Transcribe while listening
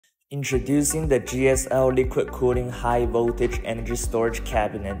Introducing the GSL liquid cooling high voltage energy storage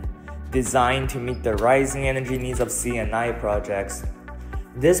cabinet, designed to meet the rising energy needs of C&I projects.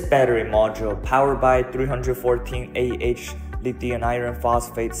 This battery module, powered by 314 Ah lithium iron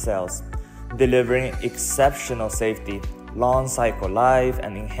phosphate cells, delivering exceptional safety, long cycle life,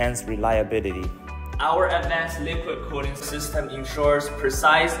 and enhanced reliability. Our advanced liquid cooling system ensures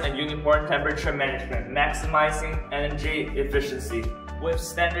precise and uniform temperature management, maximizing energy efficiency. With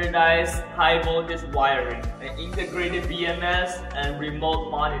standardized high-voltage wiring, an integrated BMS, and remote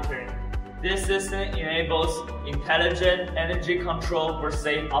monitoring, this system enables intelligent energy control for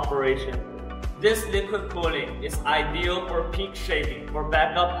safe operation. This liquid cooling is ideal for peak shaving, for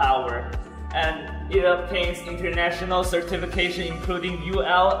backup power, and it obtains international certification including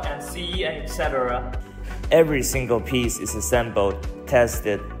UL and CE and etc. Every single piece is assembled,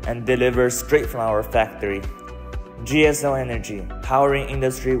 tested, and delivered straight from our factory. GSL Energy, powering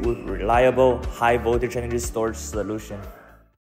industry with reliable, high-voltage energy storage solution.